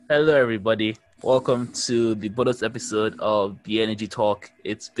Hello, everybody. Welcome to the bonus episode of the Energy Talk.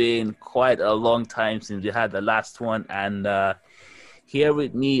 It's been quite a long time since we had the last one, and here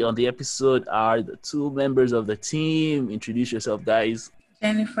with me on the episode are the two members of the team. Introduce yourself, guys.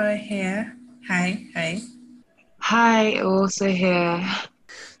 Jennifer here. Hi. Hi, also here.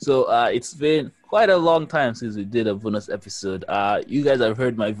 So it's been quite a long time since we did a bonus episode. You guys have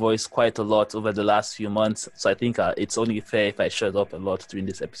heard my voice quite a lot over the last few months, so I think it's only fair if I shut up a lot during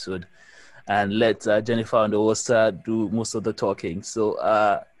this episode and let Jennifer and Owosa do most of the talking.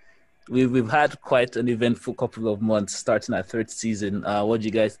 So we've had quite an eventful couple of months starting our third season. What do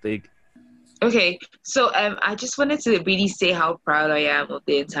you guys think? Okay, so I just wanted to really say how proud I am of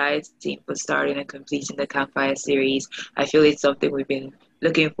the entire team for starting and completing the Campfire series. I feel it's something we've been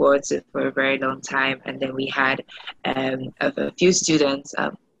looking forward to for a very long time. And then we had a few students,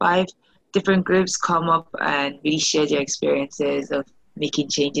 5 different groups come up and really share their experiences of making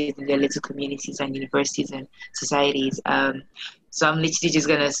changes in their little communities and universities and societies. So I'm literally just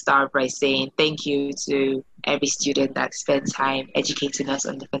going to start by saying thank you to every student that spent time educating us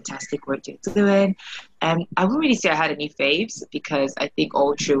on the fantastic work you're doing. I wouldn't really say I had any faves because I think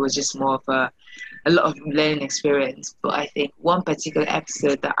all through was just more of a lot of learning experience. But I think one particular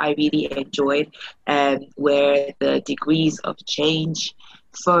episode that I really enjoyed were the degrees of change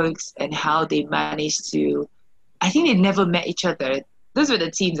folks and how they managed to, I think they never met each other. Those were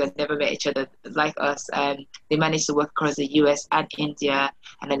the teams that never met each other like us. They managed to work across the US and India,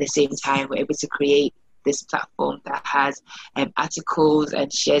 and at the same time were able to create this platform that has articles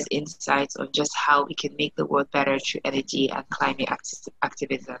and shares insights on just how we can make the world better through energy and climate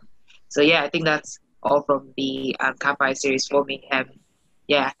activism. So yeah, I think that's all from the Campfire series for me.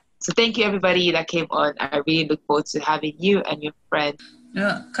 So thank you everybody that came on. I really look forward to having you and your friend.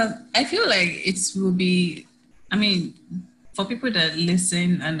 No, because I feel like it will be, for people that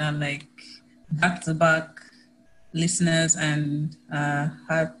listen and are like back-to-back listeners and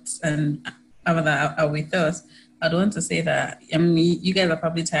hearts and other are with us, I'd want to say that, you guys are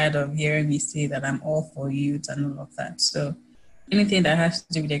probably tired of hearing me say that I'm all for youth and all of that. So anything that has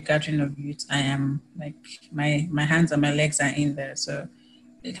to do with the gathering of youth, I am like, my hands and my legs are in there. So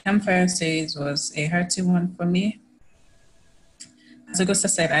the Campfire series was a hearty one for me. As Augusta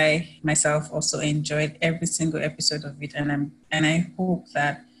said, I myself also enjoyed every single episode of it, and I hope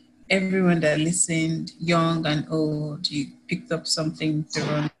that everyone that listened, young and old, you picked up something to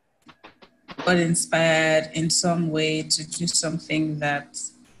run, got inspired in some way to do something that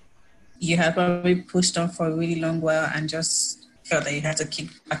you had probably pushed on for a really long while and just felt that you had to kick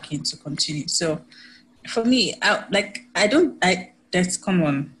back in to continue. So for me, I don't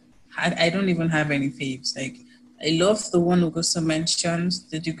even have any faves. Like, I love the one Augusto mentioned,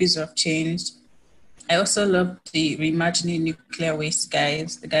 the degrees of change. I also love the reimagining nuclear waste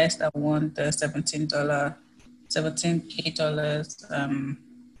guys, the guys that won the $17K.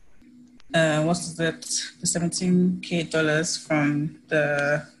 What's that? The $17K from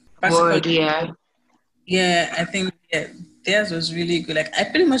the Word, yeah. Yeah, I think theirs was really good. Like, I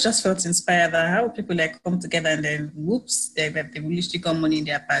pretty much just felt inspired that how people like come together and then whoops, they literally got money in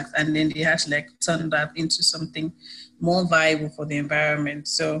their bags and then they had to like turn that into something more viable for the environment.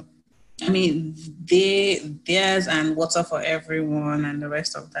 So, theirs and water for everyone and the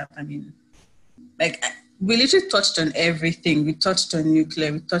rest of that. We literally touched on everything. We touched on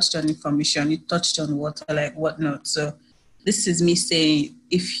nuclear, we touched on information, we touched on water, like whatnot. So this is me saying,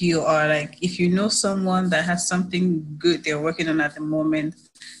 if you know someone that has something good they're working on at the moment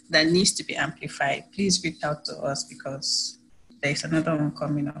that needs to be amplified, please reach out to us because there's another one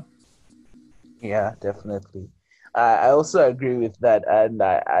coming up. Yeah, definitely. I also agree with that, and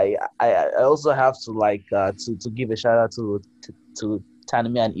I also have to give a shout out to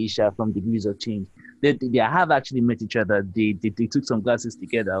Tanmi and Isha from Degrees of Change. They have actually met each other. They took some classes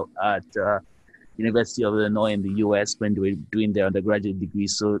together at University of Illinois in the US when they were doing their undergraduate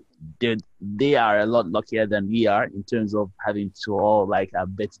degrees. So they are a lot luckier than we are in terms of having to all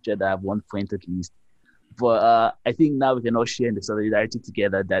have met each other at one point at least. But I think now we can all share in the solidarity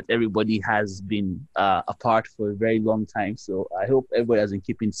together that everybody has been apart for a very long time. So I hope everybody has been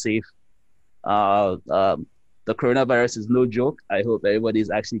keeping safe. The coronavirus is no joke. I hope everybody is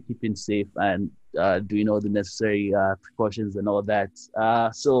actually keeping safe and doing all the necessary precautions and all that.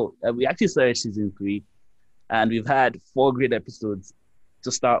 So we actually started season 3, and we've had 4 great episodes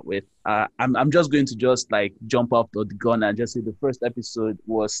to start with. I'm just going to jump off the gun and just say the first episode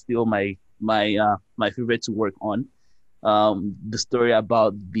was still my favorite to work on. The story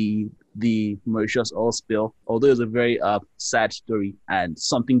about the Mauritius oil spill, although it was a very sad story, and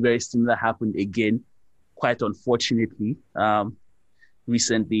something very similar happened again, quite unfortunately.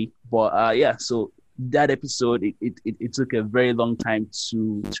 recently. But yeah, so that episode it took a very long time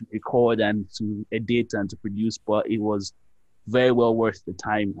to record and to edit and to produce, but it was very well worth the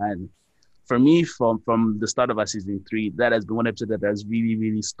time. And for me, from the start of our season 3, that has been one episode that has really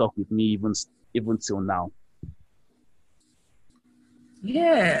really stuck with me even till now.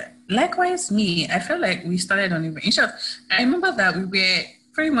 Yeah, likewise me. I feel like we started on it. In short, I remember that we were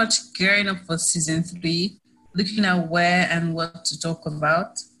pretty much gearing up for season 3, looking at where and what to talk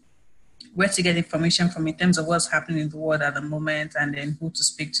about, where to get information from in terms of what's happening in the world at the moment, and then who to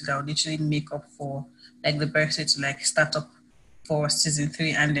speak to that would literally make up for like the birthday to like start up for season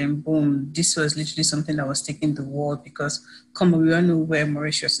 3, and then boom, this was literally something that was taking the world because come on, we all know where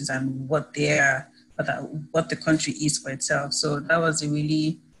Mauritius is and what they are, what the country is for itself. So that was a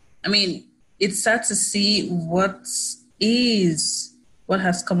really, I mean, it's sad to see what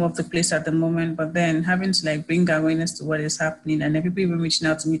has come off the place at the moment, but then having to like bring awareness to what is happening, and then people even reaching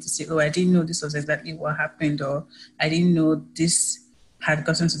out to me to say, oh, I didn't know this was exactly what happened, or I didn't know this had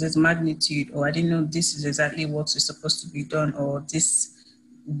gotten to this magnitude, or I didn't know this is exactly what is supposed to be done, or this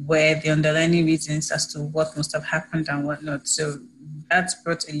were the underlying reasons as to what must have happened and whatnot. So that's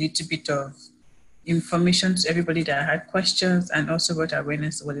brought a little bit of information to everybody that had questions, and also brought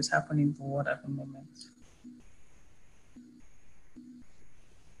awareness to what is happening in the world at the moment.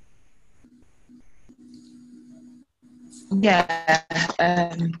 Yeah,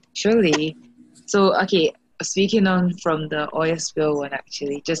 surely. So, okay, speaking on from the oil spill one,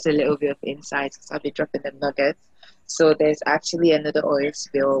 actually, just a little bit of insight because I'll be dropping the nuggets. So, there's actually another oil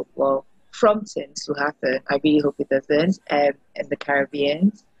spill, well, prompting to happen. I really hope it doesn't, in the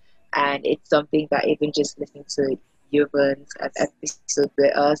Caribbean. And it's something that even just listening to Yuvan's episode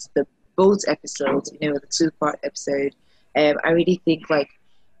with us, the boat episode, the 2-part episode, I really think like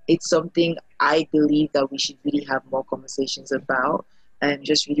it's something I believe that we should really have more conversations about, and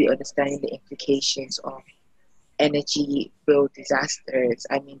just really understanding the implications of energy bill disasters.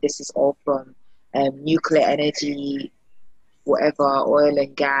 I mean, this is all from nuclear energy, whatever, oil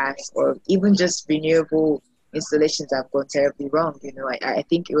and gas, or even just renewable installations that have gone terribly wrong. I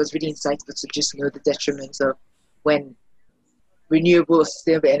think it was really insightful to just know the detriments of when renewable or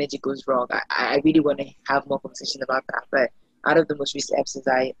sustainable energy goes wrong. I really want to have more conversation about that. But out of the most recent episodes,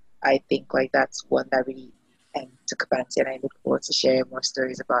 I think like that's one that really took a fancy, and I look forward to sharing more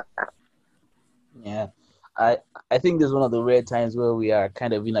stories about that. Yeah. I think this is one of the rare times where we are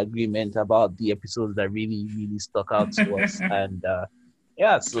kind of in agreement about the episodes that really, really stuck out to us. And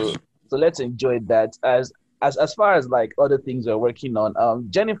yeah, so let's enjoy that. As far as like other things we're working on,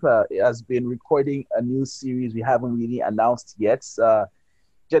 Jennifer has been recording a new series we haven't really announced yet.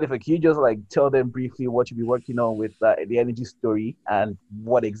 Jennifer, can you just like tell them briefly what you'll be working on with the energy story and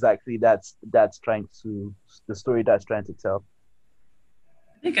what exactly the story that's trying to tell?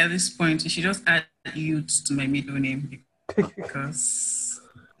 I think at this point, you should just add youth to my middle name because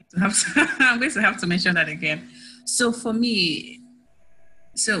I'm going to have to mention that again. So for me,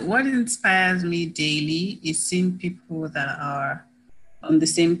 what inspires me daily is seeing people that are on the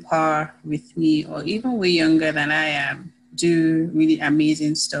same par with me or even way younger than I am do really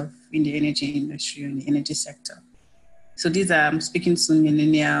amazing stuff in the energy industry, in the energy sector. So I'm speaking to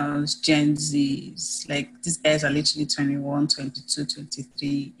millennials, Gen Zs, like these guys are literally 21, 22,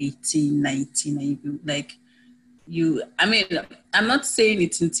 23, 18, 19, I'm not saying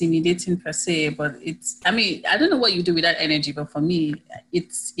it's intimidating per se, but I don't know what you do with that energy, but for me,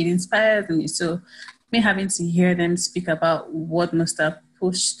 it inspires me. So me having to hear them speak about what must have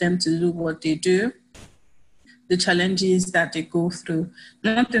pushed them to do what they do, the challenges that they go through.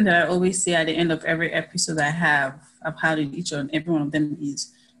 One thing that I always say at the end of every episode I've had with each and every one of them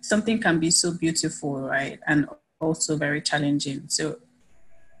is something can be so beautiful, right? And also very challenging. So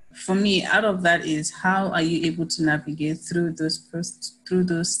for me, out of that is how are you able to navigate through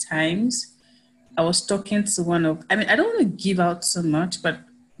those times? I was talking to I don't want to give out so much, but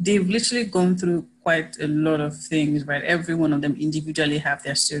they've literally gone through quite a lot of things, right? Every one of them individually have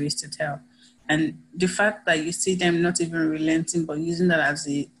their stories to tell. And the fact that you see them not even relenting, but using that as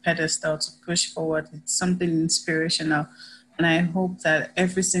a pedestal to push forward, it's something inspirational. And I hope that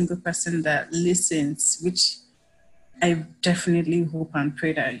every single person that listens, which I definitely hope and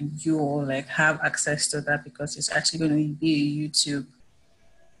pray that you all like have access to that, because it's actually going to be a YouTube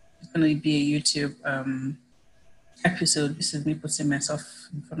episode. This is me putting myself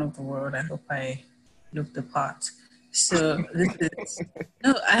in front of the world. I hope I look the part. So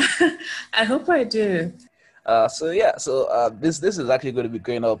I hope I do. This is actually going to be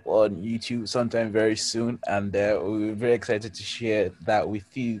going up on YouTube sometime very soon, and we're very excited to share that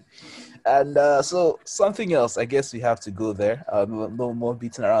with you. And so something else, I guess we have to go there. No more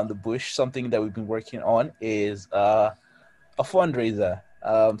beating around the bush. Something that we've been working on is a fundraiser.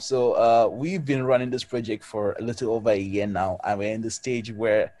 So we've been running this project for a little over a year now, and we're in the stage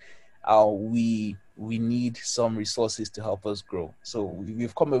where we need some resources to help us grow. So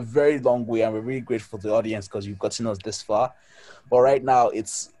we've come a very long way, and we're really grateful to the audience because you've gotten us this far. But right now,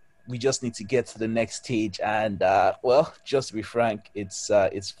 we just need to get to the next stage, and well, just to be frank, it's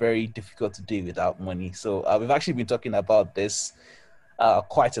very difficult to do without money. So we've actually been talking about this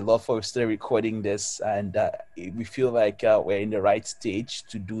quite a lot before we started recording this, and we feel like we're in the right stage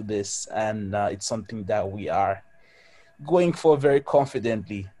to do this, and it's something that we are going for very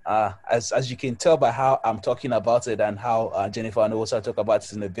confidently. As you can tell by how I'm talking about it and how Jennifer and also talk about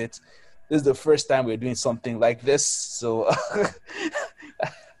it in a bit, this is the first time we're doing something like this. So,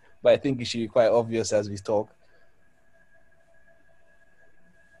 but I think it should be quite obvious as we talk.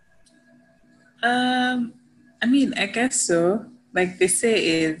 I mean, I guess so. Like what they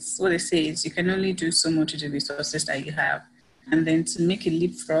say is you can only do so much with the resources that you have. And then to make a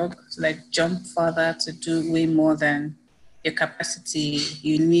leapfrog, to like jump further, to do way more than your capacity,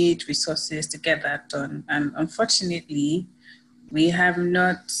 you need resources to get that done. And unfortunately, we have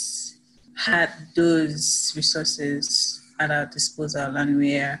not had those resources at our disposal, and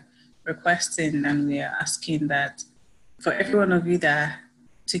we are requesting and we are asking that for every one of you that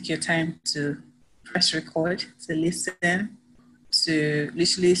took your time to press record, to listen, to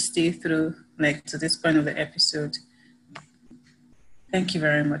literally stay through like to this point of the episode. Thank you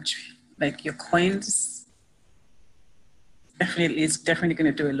very much. Like your coins it's definitely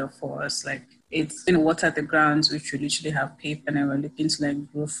gonna do a lot for us. Like it's gonna water the grounds which we literally have paper and we're looking to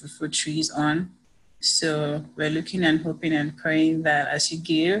like grow fruit trees on. So we're looking and hoping and praying that as you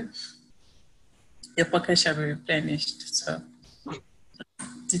give, your pocket shall be replenished. So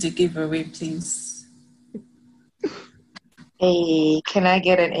did you give away, please? Hey, can I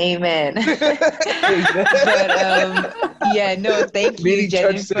get an amen? But yeah, no, thank you,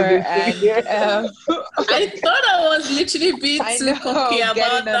 Jennifer. And I thought I was literally being too cocky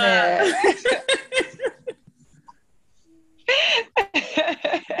about that.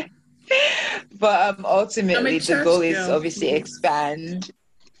 But ultimately, the goal is obviously expand.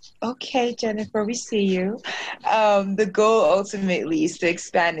 Okay, Jennifer, we see you. The goal ultimately is to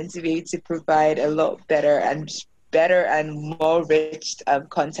expand and to be able to provide a lot better and more rich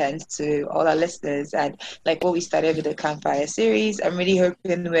content to all our listeners. And like what we started with the Campfire series, I'm really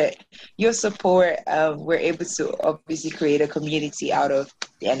hoping with your support, we're able to obviously create a community out of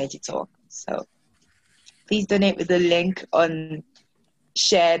the Energy Talk. So please donate with the link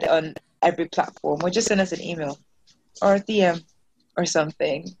shared on every platform, or just send us an email or a DM or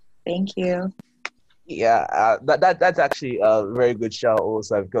something. Thank you. Yeah, that's actually a very good shout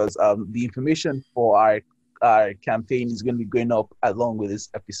also, because the information for our campaign is going to be going up along with this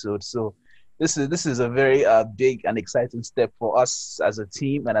episode. So this is a very big and exciting step for us as a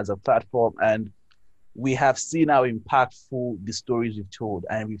team and as a platform. And we have seen how impactful the stories we've told,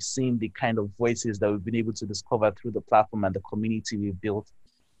 and we've seen the kind of voices that we've been able to discover through the platform and the community we've built.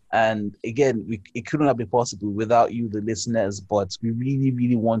 And again, it couldn't have been possible without you, the listeners, but we really,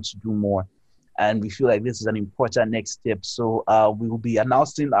 really want to do more. And we feel like this is an important next step. So we will be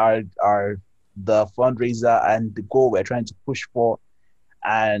announcing the fundraiser and the goal we're trying to push for,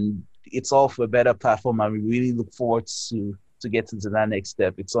 and it's all for a better platform, and we really look forward to getting to that next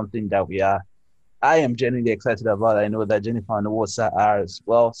step. It's something that I am genuinely excited about. I know that Jennifer and Owosa are as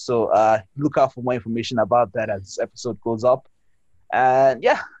well. So look out for more information about that as this episode goes up. And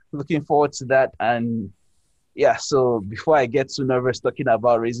yeah, looking forward to that. And yeah, so before I get too nervous talking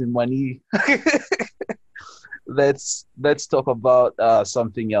about raising money, let's talk about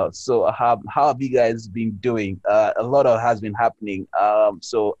something else. So how have you guys been doing? A lot has been happening.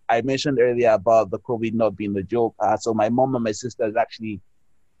 So I mentioned earlier about the COVID not being a joke. So my mom and my sister has actually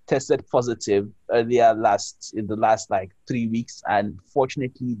tested positive earlier in the last like 3 weeks, and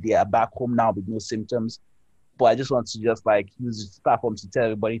fortunately they are back home now with no symptoms. But I just want to use this platform to tell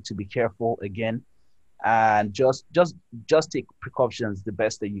everybody to be careful again, and just take precautions the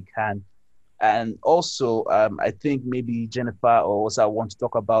best that you can. And also, I think maybe Jennifer or also I want to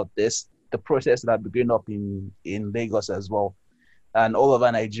talk about the process that began up in Lagos as well, and all over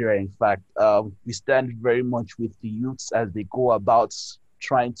Nigeria. In fact, we stand very much with the youths as they go about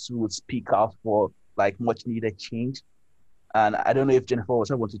trying to speak out for like much needed change. And I don't know if Jennifer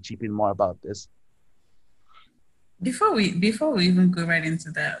also want to chip in more about this. Before we even go right into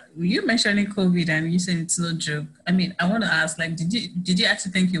that, you mentioning COVID and you said it's no joke. I mean, I want to ask, like, did you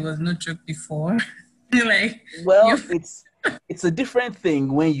actually think it was no joke before? Well, it's a different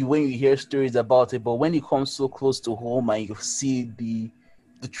thing when you hear stories about it, but when it comes so close to home and you see the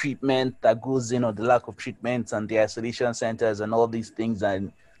treatment that goes in or the lack of treatment and the isolation centers and all these things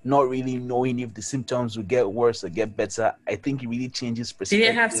and not really knowing if the symptoms will get worse or get better, I think it really changes Did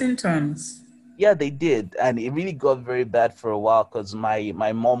they have perspective. symptoms? Yeah, they did, and it really got very bad for a while because my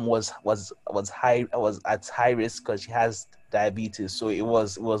mom was at high risk because she has diabetes, so it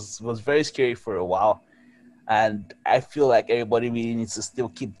was very scary for a while. And I feel like everybody really needs to still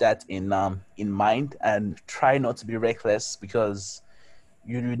keep that in mind and try not to be reckless because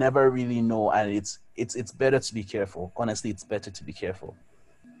you never really know, and it's better to be careful. Honestly, it's better to be careful.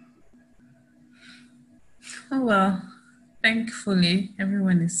 Oh well, thankfully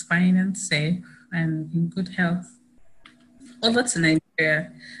everyone is fine and safe and in good health. Over to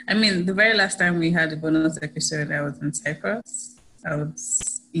Nigeria. I mean, the very last time we had a bonus episode, I was in Cyprus. I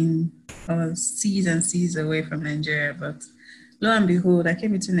was in, I was seas and seas away from Nigeria, but lo and behold, I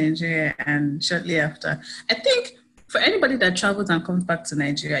came into Nigeria, and shortly after, I think for anybody that travels and comes back to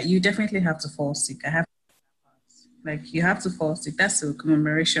Nigeria, you definitely have to fall sick. You have to fall sick. That's a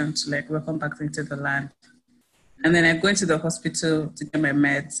commemoration to like welcome back into the land. And then I go into the hospital to get my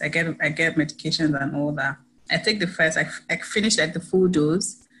meds. I get medications and all that. I take the first. I finish like the full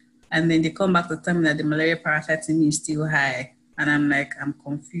dose, and then they come back to tell me that the malaria parasite in me is still high, and I'm like, I'm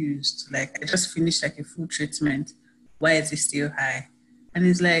confused. Like I just finished like a full treatment. Why is it still high? And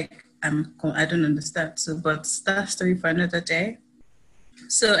it's like I don't understand. So, but that story for another day.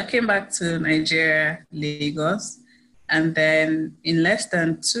 So I came back to Nigeria, Lagos, and then in less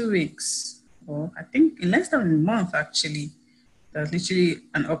than 2 weeks, or I think in less than a month actually, there was literally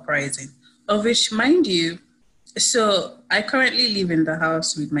an uprising. Of which, mind you, so I currently live in the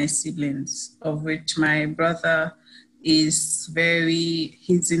house with my siblings, of which my brother he's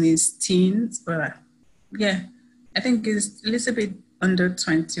in his teens, but yeah, I think he's a little bit under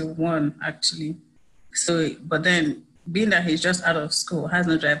 21 actually. So, but then being that he's just out of school, has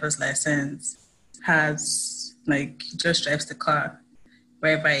no driver's license, has like he just drives the car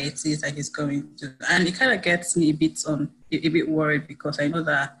wherever it is that he's going to, and it kind of gets me a bit worried because I know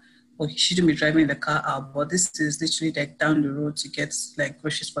that he shouldn't be driving the car out, but this is literally like down the road to get like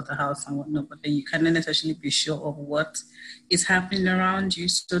groceries for the house and whatnot. But then you cannot necessarily be sure of what is happening around you.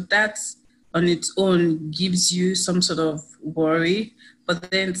 So that on its own gives you some sort of worry.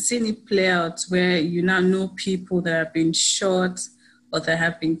 But then seeing it play out where you now know people that have been shot or that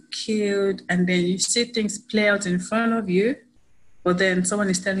have been killed, and then you see things play out in front of you, but then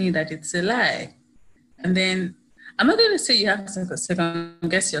someone is telling you that it's a lie. And then I'm not going to say you have to second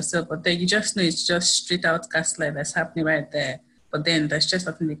guess yourself, but then you just know it's just straight out gaslight that's happening right there. But then there's just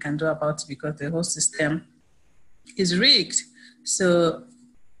nothing they can do about it because the whole system is rigged. So,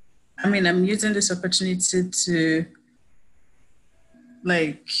 I mean, I'm using this opportunity to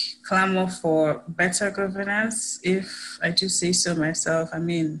like clamor for better governance, if I do say so myself. I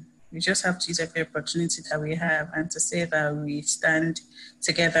mean, we just have to use every opportunity that we have and to say that we stand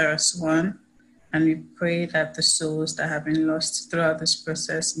together as one. And we pray that the souls that have been lost throughout this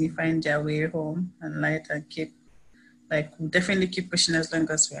process may find their way home and light and we'll definitely keep pushing as long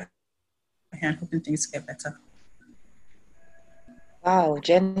as we are here and hoping things get better. Wow,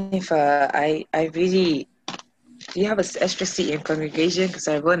 Jennifer, I really, do you have an extra seat in congregation? Because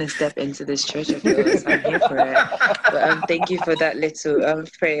I want to step into this church of yours. I'm here for it. But thank you for that little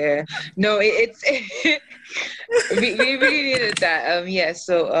prayer. No, it's we really needed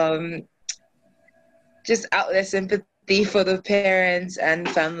that. Just outlet sympathy for the parents and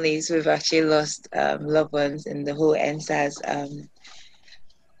families who've actually lost loved ones in the whole NSAS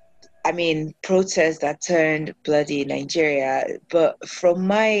protest that turned bloody in Nigeria. But from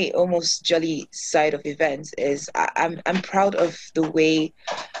my almost jolly side of events is I'm proud of the way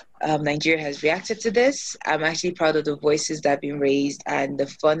Nigeria has reacted to this. I'm actually proud of the voices that have been raised and the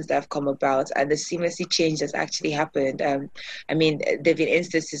funds that have come about and the seamlessly change that's actually happened. There have been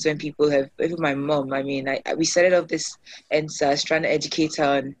instances when people have, even my mom, we started off this NSAS trying to educate her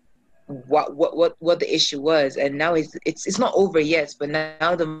on what the issue was, and now it's not over yet, but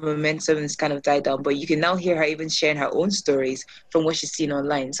now the momentum has kind of died down, but you can now hear her even sharing her own stories from what she's seen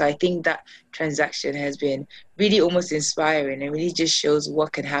online. So I think that transaction has been really almost inspiring and really just shows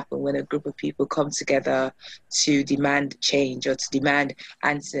what can happen when a group of people come together to demand change or to demand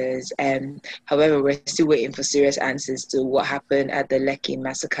answers. However, we're still waiting for serious answers to what happened at the Lekki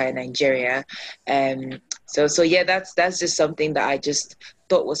massacre in Nigeria. So yeah, that's just something that I just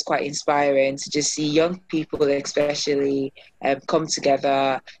thought was quite inspiring to just see young people especially come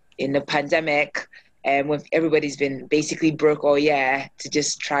together in the pandemic when everybody's been basically broke all year to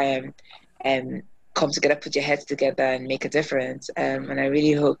just try and come together, put your heads together, and make a difference. And I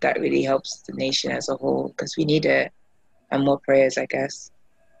really hope that really helps the nation as a whole, because we need it, and more prayers, I guess.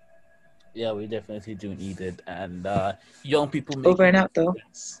 Yeah, we definitely do need it, and young people Over making and a out, though.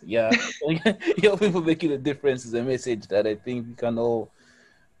 difference. Yeah, young people making a difference is a message that I think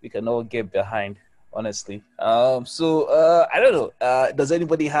we can all get behind. Honestly, so I don't know. Does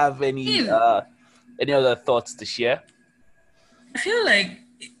anybody have any other thoughts to share? I feel like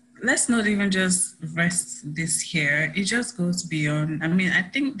let's not even just rest this here. It just goes beyond. I mean, I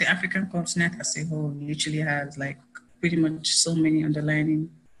think the African continent as a whole literally has like pretty much so many underlying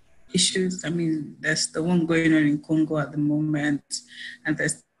issues. I mean, there's the one going on in Congo at the moment, and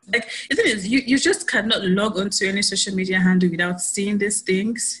there's like the thing is, you just cannot log onto any social media handle without seeing these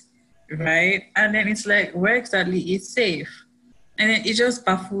things, right? And then it's like, where exactly is safe? And then it just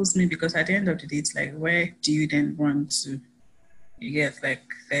baffles me because at the end of the day, it's like, where do you then run to? You get like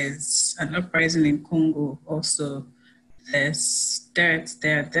there's an uprising in Congo also. There's deaths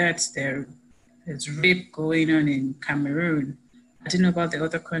there. There's rape going on in Cameroon. I don't know about the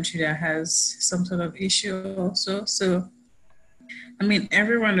other country that has some sort of issue also. So, I mean,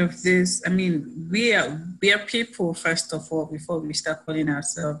 every one of this, I mean, we are people, first of all, before we start calling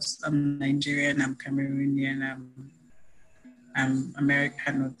ourselves, I'm Nigerian, I'm Cameroonian, I'm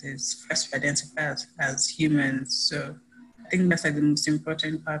American or this. First we identify as humans. So I think that's like the most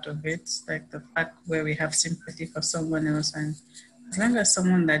important part of it, like the fact where we have sympathy for someone else, and as long as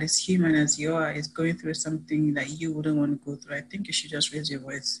someone that is human as you are is going through something that you wouldn't want to go through, I think you should just raise your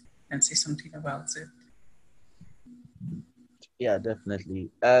voice and say something about it. Yeah, definitely.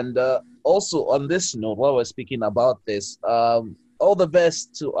 And also on this note, while we're speaking about this, all the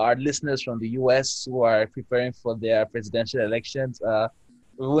best to our listeners from the US who are preparing for their presidential elections.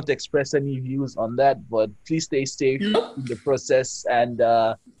 We won't express any views on that, but please stay safe in the process and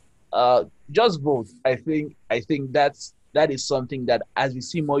just vote. I think that is something that, as we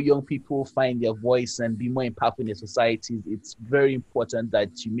see more young people find their voice and be more impactful in their societies, it's very important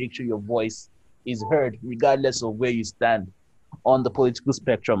that you make sure your voice is heard, regardless of where you stand on the political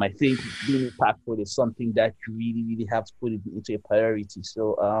spectrum. I think being impactful is something that you really, really have to put into a priority.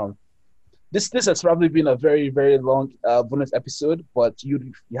 So this has probably been a very, very long bonus episode, but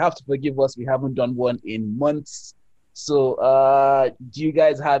you have to forgive us. We haven't done one in months. So do you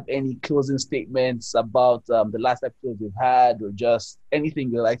guys have any closing statements about the last episode we've had, or just anything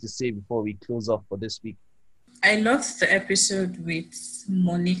you'd like to say before we close off for this week? I loved the episode with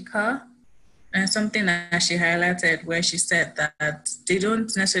Monica, and something that she highlighted where she said that they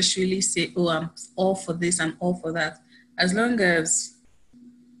don't necessarily say, oh, I'm all for this, I'm all for that. As long as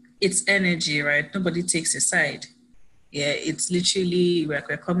it's energy, right? Nobody takes a side. Yeah, it's literally we're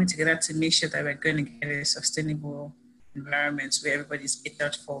coming together to make sure that we're going to get a sustainable environment where everybody's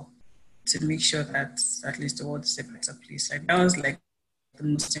catered for, to make sure that at least the world is a better place. Like that was like the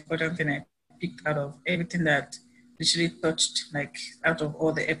most important thing I picked out of everything that literally touched, like out of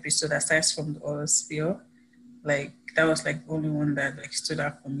all the episodes, aside from the oil spill, like that was like the only one that like stood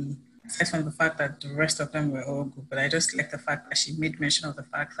out for me. Aside from the fact that the rest of them were all good, but I just like the fact that she made mention of the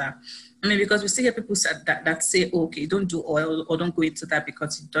fact that, I mean, because we still hear people that say, okay, don't do oil or don't go into that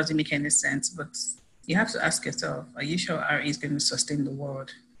because it doesn't make any sense. But you have to ask yourself, are you sure RE is going to sustain the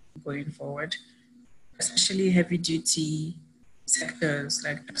world going forward? Especially heavy duty sectors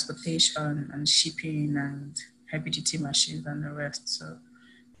like transportation and shipping and heavy duty machines and the rest. So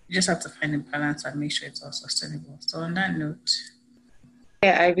you just have to find a balance and make sure it's all sustainable. So on that note,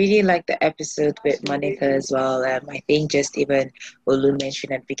 yeah, I really like the episode with Monica as well. I think just even Olu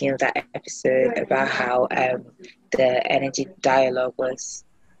mentioned at the beginning of that episode about how the energy dialogue was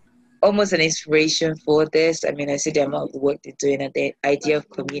almost an inspiration for this. I mean, I see the amount of work they're doing, and the idea of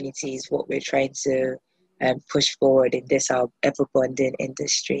community is what we're trying to push forward in this our ever-bonding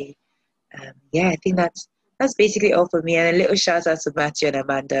industry. Yeah, I think that's basically all for me. And a little shout out to Matthew and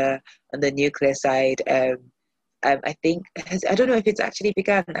Amanda on the nuclear side. I think, I don't know if it's actually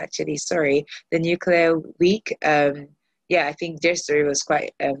begun, sorry, the nuclear week. Yeah, I think their story was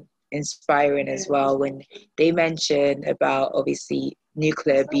quite inspiring as well when they mentioned about obviously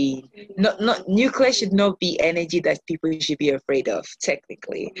nuclear being, not nuclear should not be energy that people should be afraid of,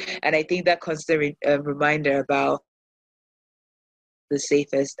 technically. And I think that constant reminder about the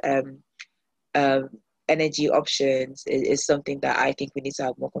safest energy options is something that I think we need to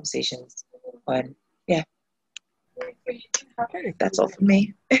have more conversations on. Yeah. That's all for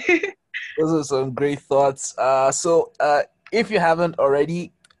me. Those are some great thoughts. So if you haven't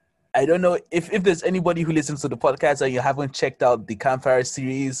already, I don't know if there's anybody who listens to the podcast and you haven't checked out the Campfire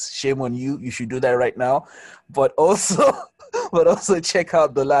series, shame on you. You should do that right now. But also, but also check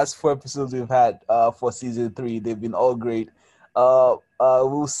out the last 4 episodes we've had for season 3. They've been all great.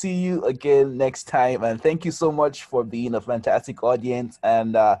 We'll see you again next time, and thank you so much for being a fantastic audience.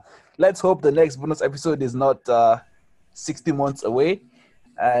 And let's hope the next bonus episode is not 60 months away,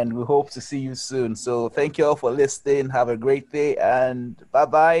 and we hope to see you soon. So thank you all for listening. Have a great day, and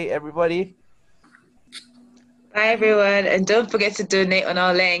bye everybody. Bye everyone, and don't forget to donate on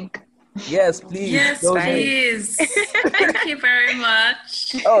our link. Yes, please. Yes, please. Thank you very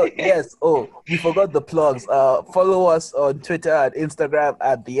much. Oh, yes. Oh, we forgot the plugs. Follow us on Twitter and Instagram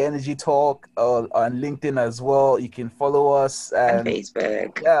at The Energy Talk, or on LinkedIn as well. You can follow us. And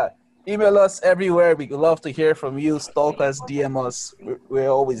Facebook. Yeah. Email us everywhere. We'd love to hear from you. Stalk us, DM us. We're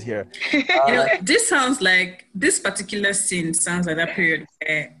always here. This particular scene sounds like that period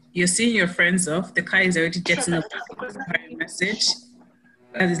where you're seeing your friends off. The car is already getting up a message.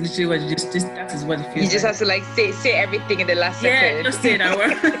 That is literally what that is what it feels. You just have to like say everything in the last second. Yeah, just say that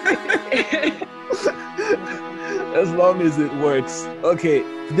word. As long as it works. Okay,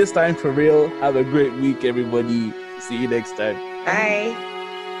 this time for real. Have a great week, everybody. See you next time. Bye.